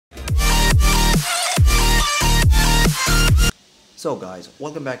So guys,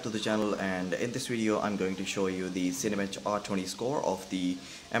 welcome back to the channel, and in this video I'm going to show you the Cinebench R20 score of the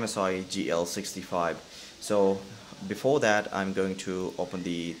MSI GL65. So before that, I'm going to open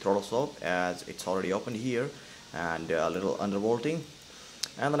the throttle slope as it's already opened here, and a little undervolting.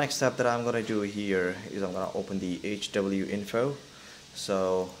 And the next step that I'm going to do here is I'm going to open the HW info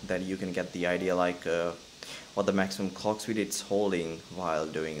so that you can get the idea like what the maximum clock speed it's holding while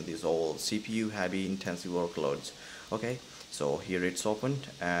doing these all CPU heavy intensive workloads. Okay, so here it's opened,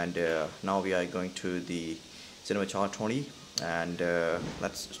 and now we are going to the Cinebench R20, and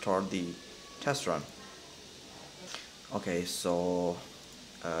let's start the test run. Okay, so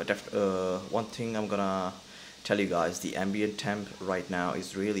one thing I'm gonna tell you guys, the ambient temp right now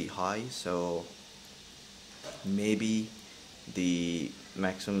is really high, so maybe the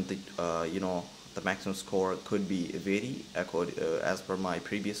maximum the maximum score could be vary as per my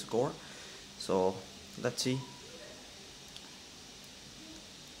previous score. So let's see.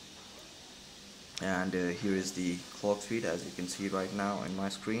 And here is the clock speed, as you can see right now in my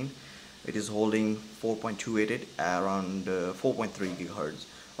screen. It is holding 4.28 around 4.3 gigahertz.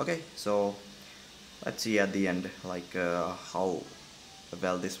 Okay, so let's see at the end like how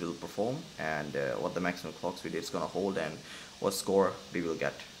well this will perform, and what the maximum clock speed it's gonna hold and what score we will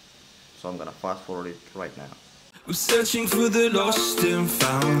get. So I'm gonna fast forward it right now. We're searching for the lost and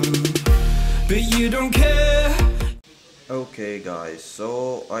found, but you don't care. Okay guys,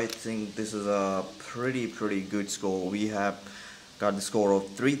 so I think this is a pretty good score. We have got the score of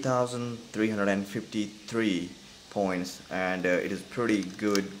 3,353 points, and it is pretty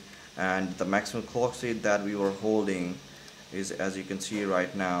good. And the maximum clock speed that we were holding is, as you can see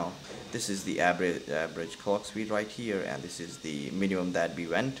right now, this is the average clock speed right here, and this is the minimum that we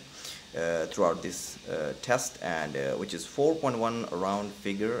went throughout this test, and which is 4.1 round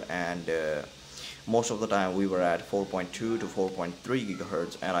figure, and most of the time we were at 4.2 to 4.3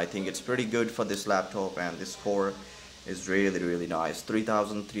 gigahertz, and I think it's pretty good for this laptop, and this score is really nice,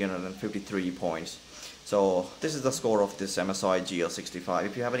 3,353 points. So this is the score of this MSI GL65.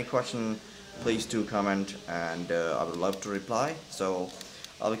 If you have any question, please do comment, and I would love to reply. So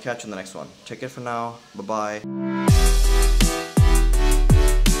I'll catch you in the next one. Take care for now. Bye bye.